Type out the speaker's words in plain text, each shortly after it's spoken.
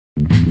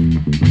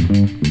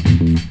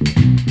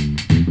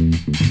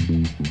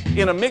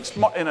In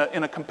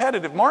a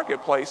competitive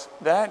marketplace,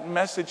 that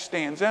message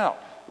stands out.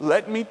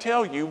 Let me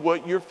tell you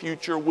what your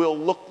future will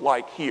look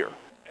like here.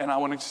 And I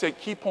want to say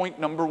key point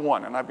number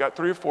one, and I've got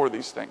 3 or 4 of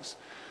these things.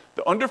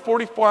 The under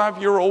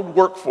 45-year-old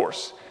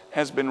workforce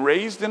has been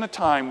raised in a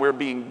time where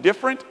being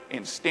different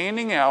and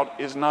standing out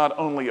is not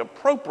only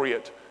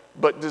appropriate,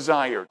 but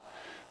desired.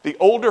 The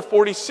older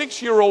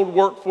 46-year-old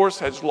workforce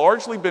has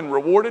largely been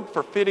rewarded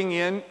for fitting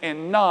in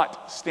and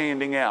not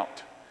standing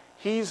out.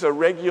 He's a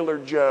regular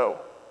Joe.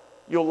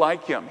 You'll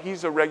like him.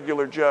 He's a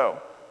regular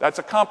Joe. That's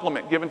a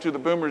compliment given to the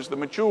boomers, the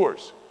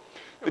matures.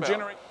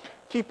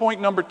 Key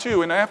point number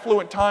 2, in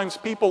affluent times,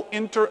 people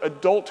enter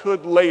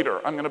adulthood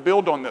later. I'm going to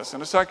build on this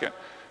in a second.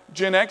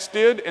 Gen X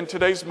did, and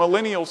today's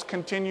millennials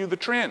continue the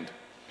trend.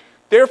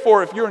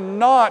 Therefore, if you're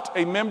not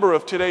a member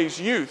of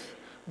today's youth,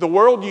 the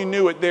world you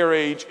knew at their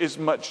age is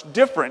much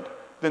different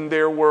than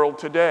their world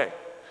today.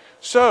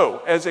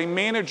 So, as a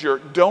manager,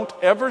 don't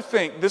ever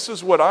think this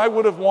is what I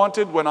would have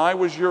wanted when I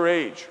was your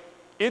age.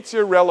 It's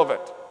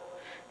irrelevant.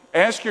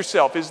 Ask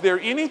yourself, is there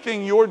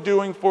anything you're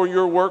doing for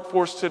your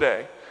workforce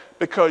today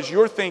because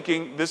you're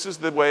thinking this is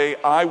the way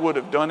I would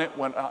have done it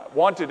when I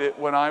wanted it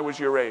when I was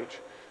your age?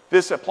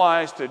 This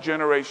applies to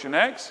Generation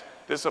X.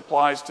 This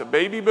applies to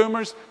baby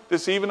boomers.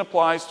 This even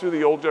applies to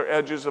the older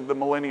edges of the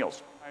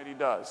millennials. Society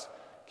does.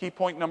 Key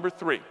point number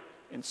 3.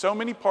 In so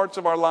many parts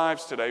of our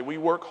lives today, we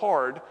work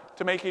hard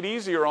to make it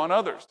easier on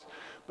others.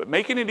 But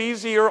making it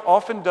easier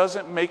often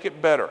doesn't make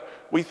it better.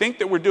 We think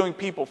that we're doing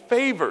people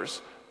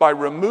favors by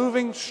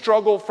removing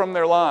struggle from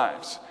their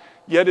lives.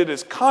 Yet it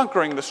is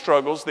conquering the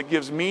struggles that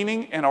gives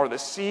meaning and are the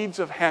seeds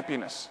of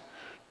happiness.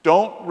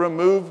 Don't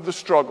remove the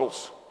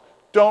struggles.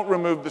 Don't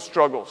remove the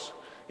struggles.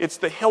 It's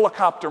the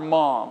helicopter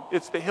mom.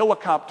 It's the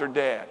helicopter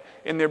dad.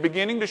 And they're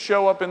beginning to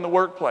show up in the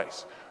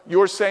workplace.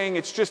 You're saying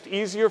it's just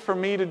easier for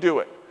me to do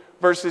it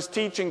versus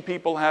teaching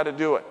people how to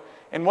do it.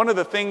 And one of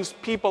the things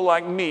people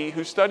like me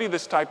who study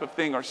this type of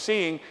thing are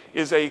seeing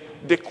is a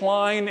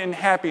decline in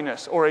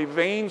happiness or a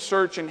vain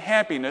search in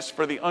happiness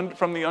from the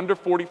under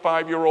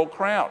 45-year-old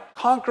crowd.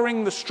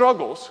 Conquering the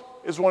struggles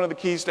is one of the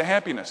keys to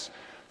happiness.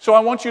 So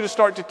I want you to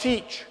start to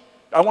teach.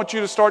 I want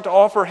you to start to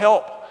offer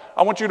help.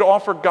 I want you to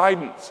offer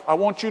guidance. I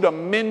want you to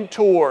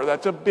mentor.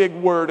 That's a big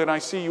word, and I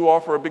see you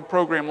offer a big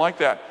program like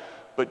that.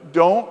 But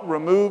don't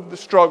remove the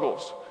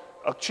struggles.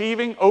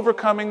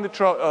 Overcoming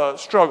the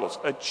struggles,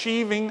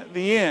 achieving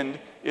the end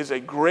is a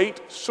great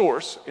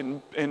source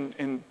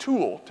and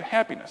tool to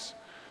happiness.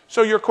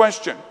 So your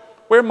question,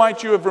 where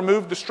might you have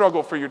removed the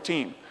struggle for your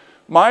team?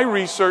 My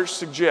research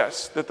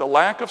suggests that the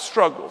lack of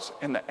struggles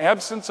and the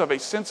absence of a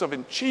sense of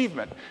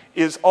achievement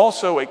is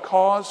also a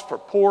cause for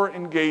poor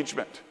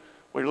engagement.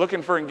 We're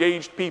looking for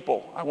engaged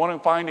people. I want to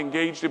find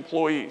engaged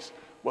employees.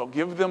 Well,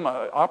 give them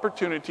an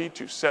opportunity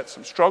to set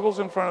some struggles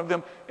in front of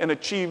them and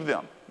achieve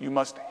them. You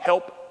must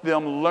help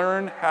them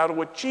learn how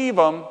to achieve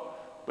them,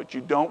 but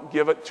you don't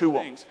give it to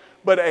them.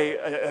 But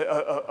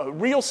a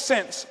real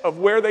sense of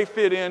where they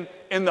fit in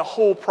the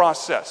whole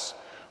process.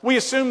 We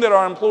assume that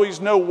our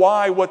employees know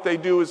why what they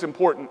do is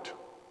important.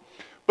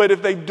 But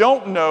if they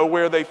don't know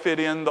where they fit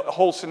in the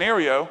whole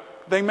scenario,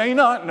 they may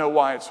not know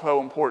why it's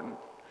so important.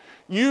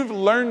 You've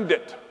learned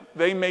it.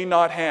 They may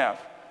not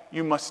have.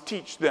 You must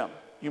teach them.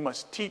 You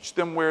must teach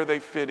them where they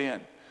fit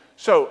in.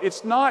 So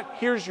it's not,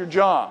 here's your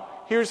job.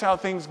 Here's how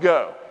things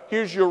go.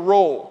 Here's your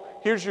role.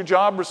 Here's your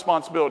job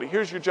responsibility.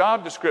 Here's your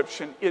job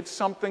description. It's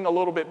something a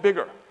little bit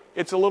bigger.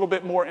 It's a little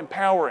bit more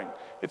empowering.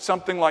 It's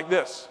something like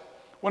this.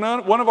 When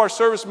one of our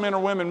servicemen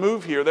or women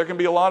move here, there can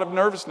be a lot of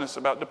nervousness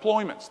about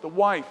deployments, the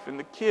wife and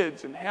the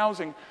kids and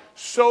housing.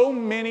 So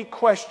many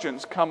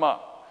questions come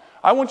up.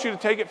 I want you to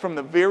take it from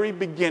the very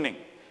beginning.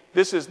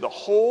 This is the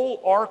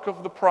whole arc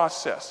of the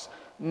process.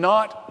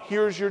 Not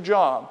here's your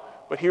job,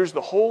 but here's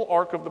the whole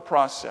arc of the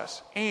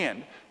process.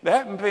 And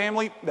that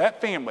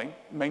family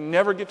may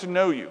never get to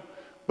know you.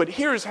 But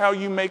here's how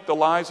you make the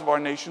lives of our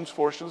nation's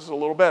forces a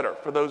little better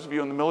for those of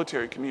you in the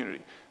military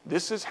community.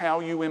 This is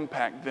how you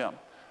impact them.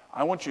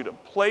 I want you to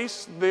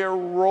place their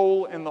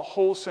role in the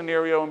whole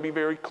scenario and be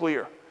very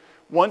clear.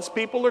 Once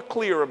people are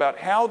clear about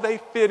how they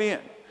fit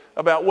in,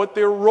 about what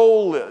their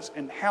role is,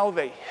 and how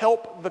they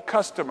help the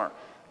customer,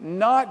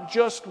 not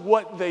just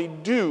what they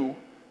do,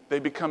 they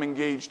become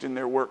engaged in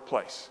their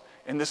workplace.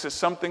 And this is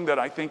something that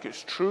I think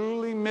is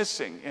truly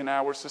missing in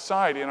our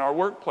society, in our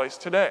workplace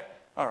today.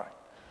 All right.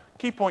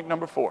 Key point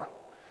number 4.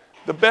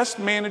 The best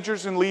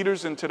managers and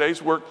leaders in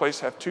today's workplace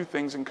have 2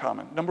 things in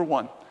common. Number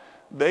 1,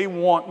 they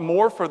want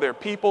more for their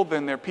people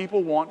than their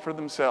people want for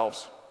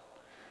themselves.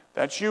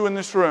 That's you in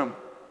this room.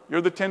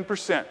 You're the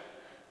 10%.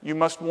 You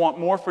must want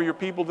more for your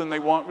people than they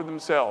want for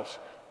themselves.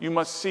 You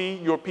must see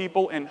your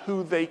people and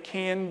who they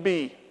can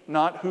be,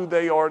 not who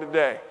they are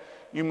today.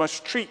 You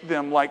must treat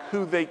them like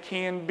who they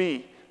can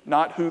be,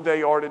 not who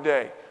they are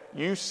today.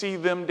 You see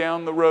them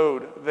down the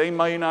road. They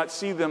may not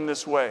see them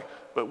this way,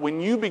 but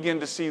when you begin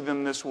to see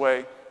them this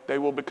way, they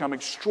will become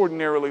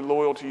extraordinarily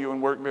loyal to you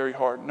and work very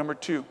hard. Number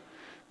 2,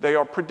 they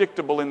are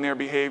predictable in their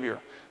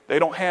behavior. They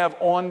don't have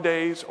on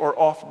days or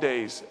off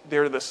days.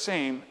 They're the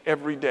same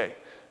every day.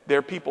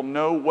 Their people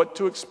know what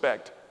to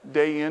expect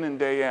day in and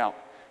day out.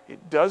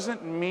 It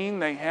doesn't mean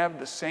they have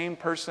the same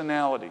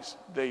personalities.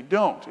 They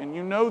don't, and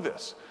you know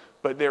this.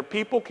 But their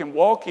people can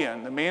walk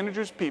in, the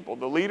manager's people,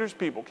 the leader's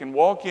people can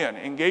walk in,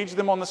 engage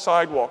them on the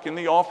sidewalk, in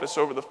the office,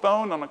 over the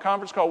phone, on a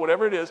conference call,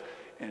 whatever it is,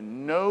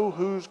 and know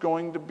who's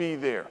going to be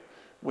there.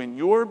 When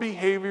your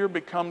behavior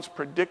becomes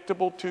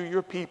predictable to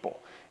your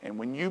people, and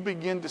when you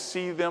begin to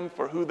see them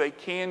for who they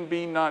can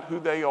be, not who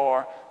they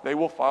are, they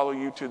will follow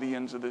you to the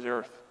ends of the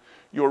earth.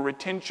 Your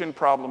retention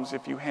problems,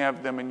 if you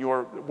have them in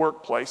your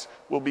workplace,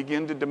 will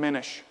begin to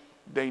diminish.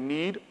 They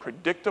need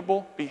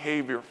predictable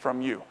behavior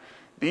from you.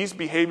 These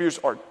behaviors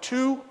are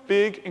two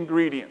big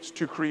ingredients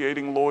to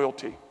creating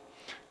loyalty.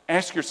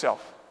 Ask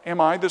yourself, am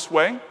I this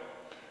way?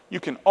 You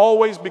can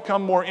always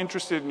become more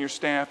interested in your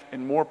staff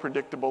and more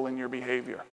predictable in your behavior.